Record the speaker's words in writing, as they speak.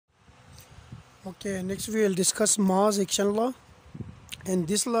Okay, next we will discuss Moore's action law, and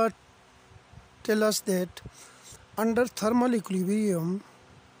this law tell us that under thermal equilibrium,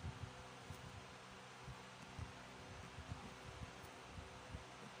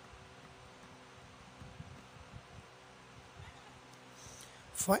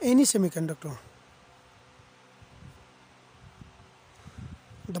 for any semiconductor,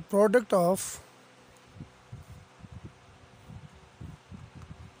 the product of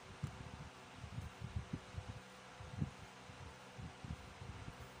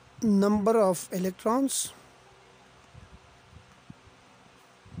number of electrons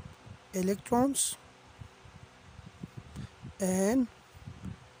and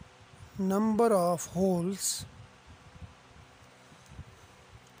number of holes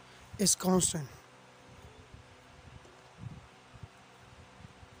is constant.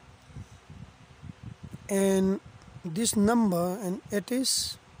 And this number, and it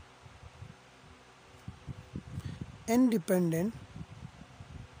is independent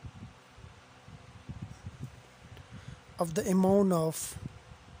of the amount of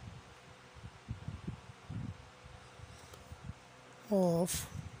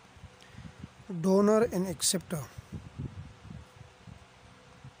donor and acceptor.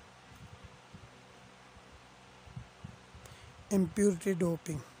 Impurity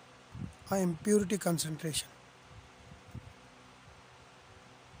doping or impurity concentration.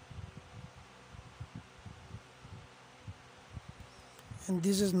 And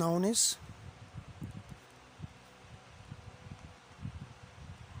this is known as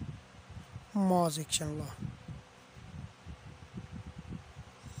Moore's action law.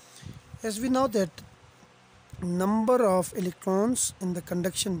 As we know that number of electrons in the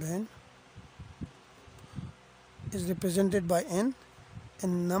conduction band is represented by N,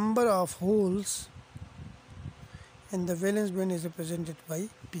 and number of holes in the valence band is represented by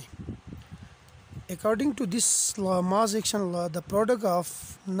P. According to this law, Moore's action law, the product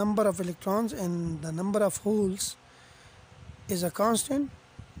of number of electrons and the number of holes is a constant,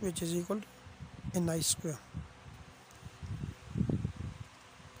 which is equal to Ni square.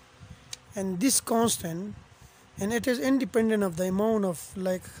 And this constant, and it is independent of the amount of,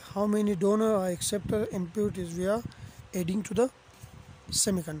 like, how many donor or acceptor impurities we are adding to the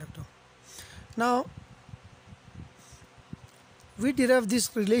semiconductor. Now we derive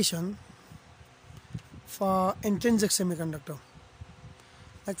this relation for intrinsic semiconductor.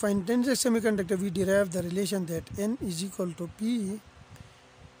 Like for intrinsic semiconductor, we derive the relation that N is equal to P,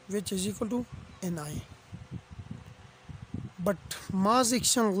 which is equal to Ni. But Moore's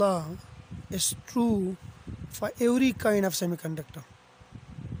action law is true for every kind of semiconductor.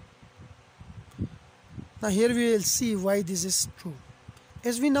 Now here we will see why this is true.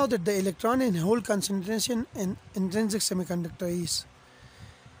 As we know that the electron and hole concentration in intrinsic semiconductor is,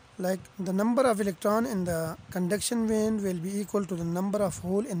 like, the number of electron in the conduction band will be equal to the number of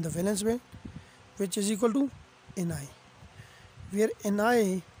hole in the valence band, which is equal to Ni, where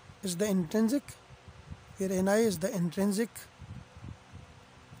Ni is the intrinsic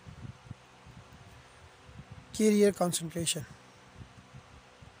carrier concentration.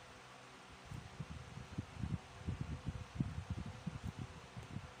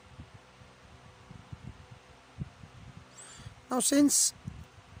 Now since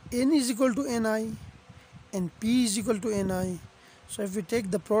N is equal to Ni and P is equal to Ni, so if we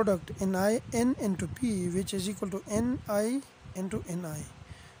take the product N into P, which is equal to Ni into Ni,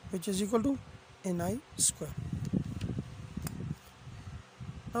 which is equal to Ni square.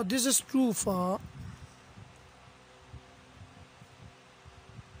 Now this is true for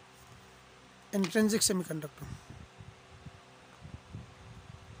intrinsic semiconductor.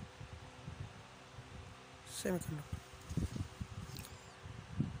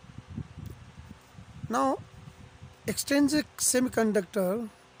 Now extrinsic semiconductor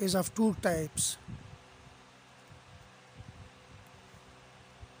is of two types.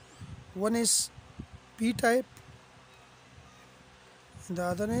 One is P type and the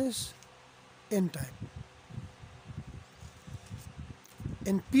other is N type.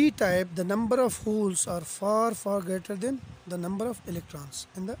 In P type, the number of holes are far greater than the number of electrons,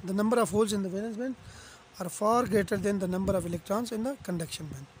 and the number of holes in the valence band are far greater than the number of electrons in the conduction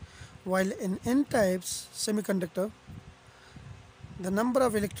band. While in N types semiconductor, the number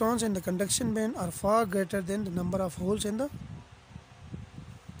of electrons in the conduction band are far greater than the number of holes in the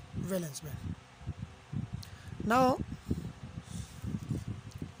valence band. Now,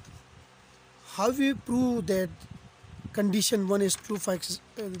 how we prove that condition 1 is true for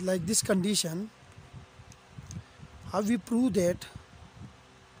like this condition? How we prove that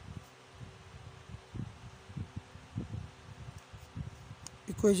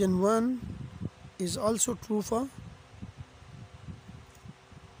equation 1 is also true for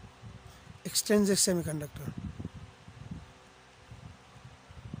extrinsic semiconductor.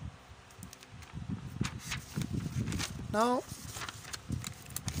 Now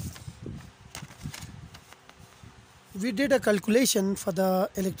we did a calculation for the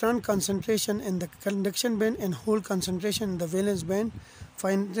electron concentration in the conduction band and hole concentration in the valence band for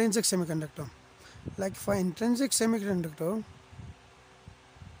intrinsic semiconductor. Like for intrinsic semiconductor,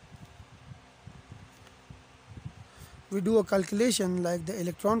 we do a calculation like the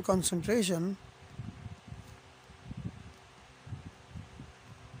electron concentration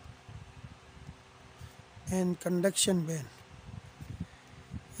and conduction band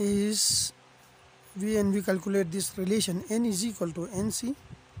is we calculate this relation. N is equal to Nc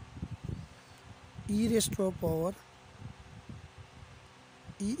e raised to the power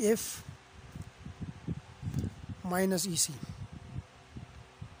EF minus EC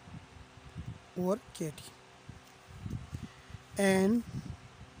over KT, and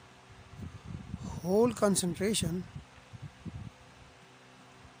hole concentration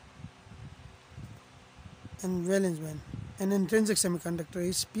and valence band. An intrinsic semiconductor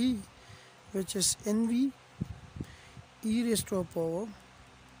is P, which is NV e raised to the power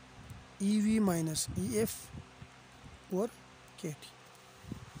EV minus EF over KT.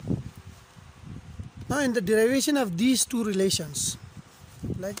 Now in the derivation of these two relations,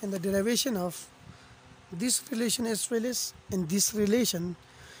 like in the derivation of this relation as well as in this relation,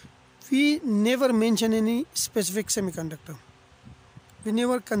 we never mention any specific semiconductor. We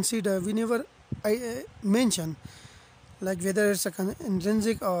never consider, we never mention like whether it's a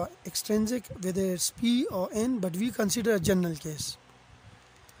intrinsic or extrinsic, whether it's P or N, but we consider a general case.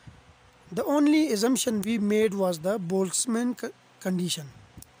 The only assumption we made was the Boltzmann condition.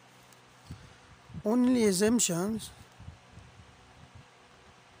 Only assumptions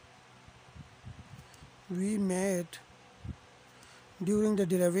we made during the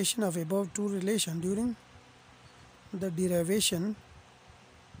derivation of above two relation, during the derivation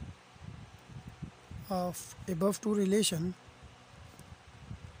of above two relation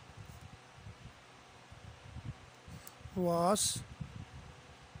was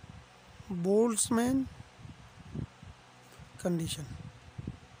Boltzmann condition,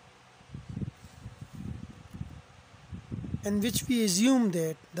 in which we assume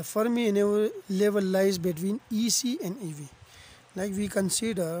that the Fermi level lies between EC and EV. Like we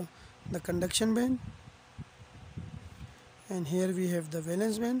consider the conduction band, and here we have the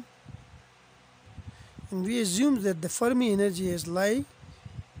valence band, and we assume that the Fermi energy is lie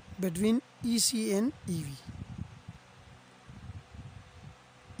between EC and EV.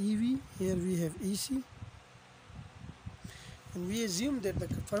 EV, here we have EC, and we assume that the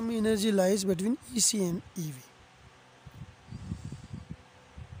Fermi energy lies between EC and EV.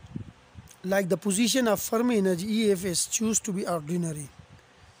 Like the position of Fermi energy EF is choose to be ordinary.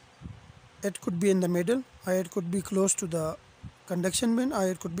 It could be in the middle, or it could be close to the conduction band, or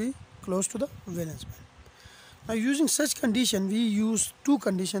it could be close to the valence band. Now using such condition, we use two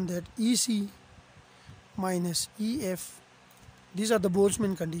conditions, that EC minus EF, these are the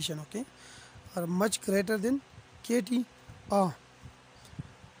Boltzmann condition, okay, are much greater than KT, or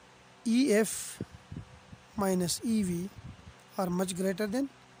EF minus EV are much greater than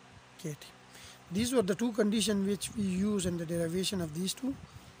KT. These were the two conditions which we use in the derivation of these two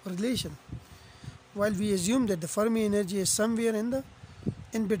relations, while we assume that the Fermi energy is somewhere in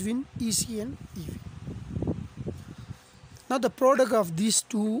between EC and EV. Now the product of these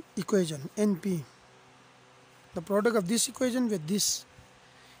two equations, NP, the product of this equation with this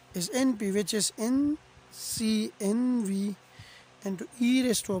is NP, which is NCNV into e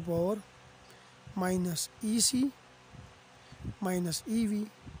raised to the power minus EC minus EV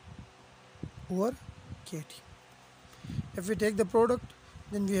over KT. If we take the product,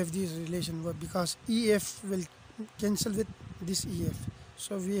 then we have this relation, because EF will cancel with this EF.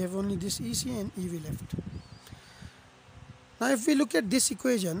 So we have only this EC and EV left. Now if we look at this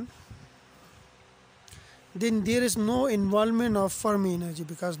equation, then there is no involvement of Fermi energy,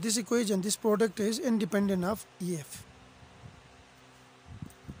 because this equation, this product is independent of EF.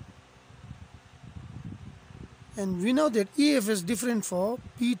 And we know that EF is different for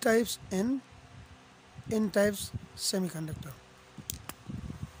P types and N types semiconductor,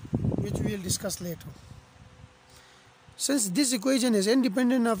 which we will discuss later. Since this equation is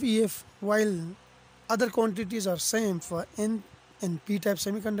independent of EF, while other quantities are same for N and P type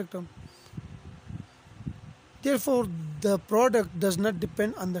semiconductor, therefore the product does not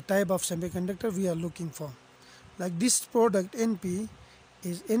depend on the type of semiconductor we are looking for. Like this product NP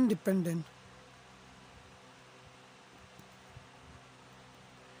is independent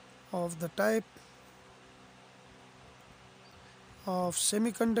of the type of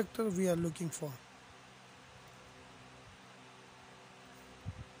semiconductor we are looking for.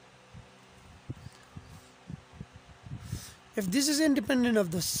 If this is independent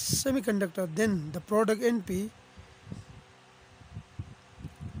of the semiconductor, then the product NP.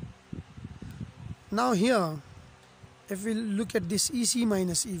 Now here, if we look at this EC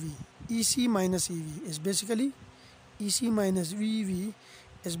minus EV, EC minus EV is basically EC minus VV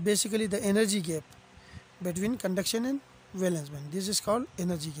is basically the energy gap between conduction and valence band. This is called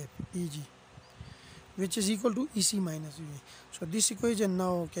energy gap, EG, which is equal to EC minus VV. So this equation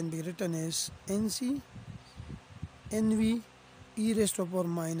now can be written as NC NV e raised to the power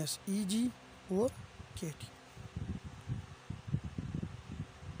minus EG over KT.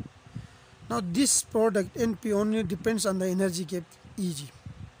 Now this product NP only depends on the energy gap EG.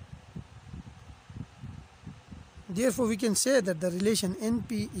 Therefore we can say that the relation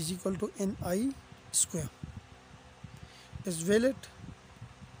NP is equal to NI square is valid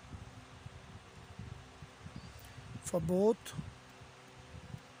for both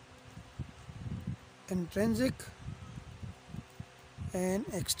intrinsic and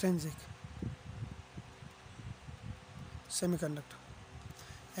extrinsic semiconductor,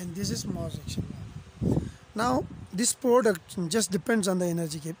 and this is Morse action law. Now this product just depends on the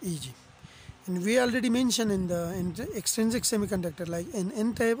energy gap EG, and we already mentioned in the extrinsic semiconductor, like in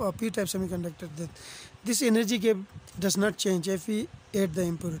N-type or P-type semiconductor, that this energy gap does not change if we add the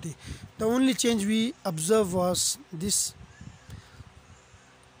impurity. The only change we observed was this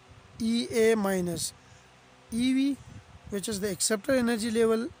EA minus EV, which is the acceptor energy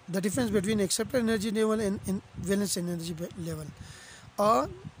level, the difference between acceptor energy level and valence energy level. Or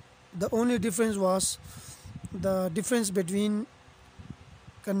the only difference was the difference between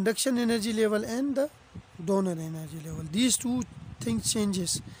conduction energy level and the donor energy level. These two things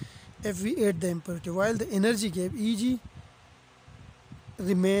changes if we add the impurity, while the energy gap EG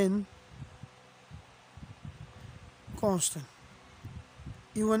remain constant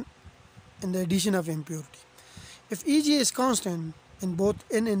even in the addition of impurity. If EG is constant in both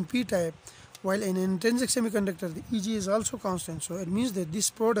N and P type, while in intrinsic semiconductor the EG is also constant, so it means that this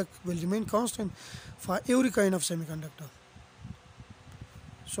product will remain constant for every kind of semiconductor.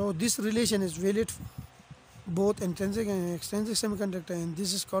 So this relation is valid for both intrinsic and extrinsic semiconductor, and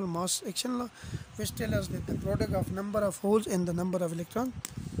this is called Morse action law, which tells us that the product of number of holes and the number of electrons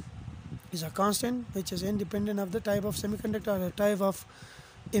is a constant which is independent of the type of semiconductor or the type of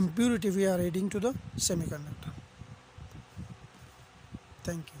impurity we are adding to the semiconductor.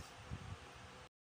 Thank you.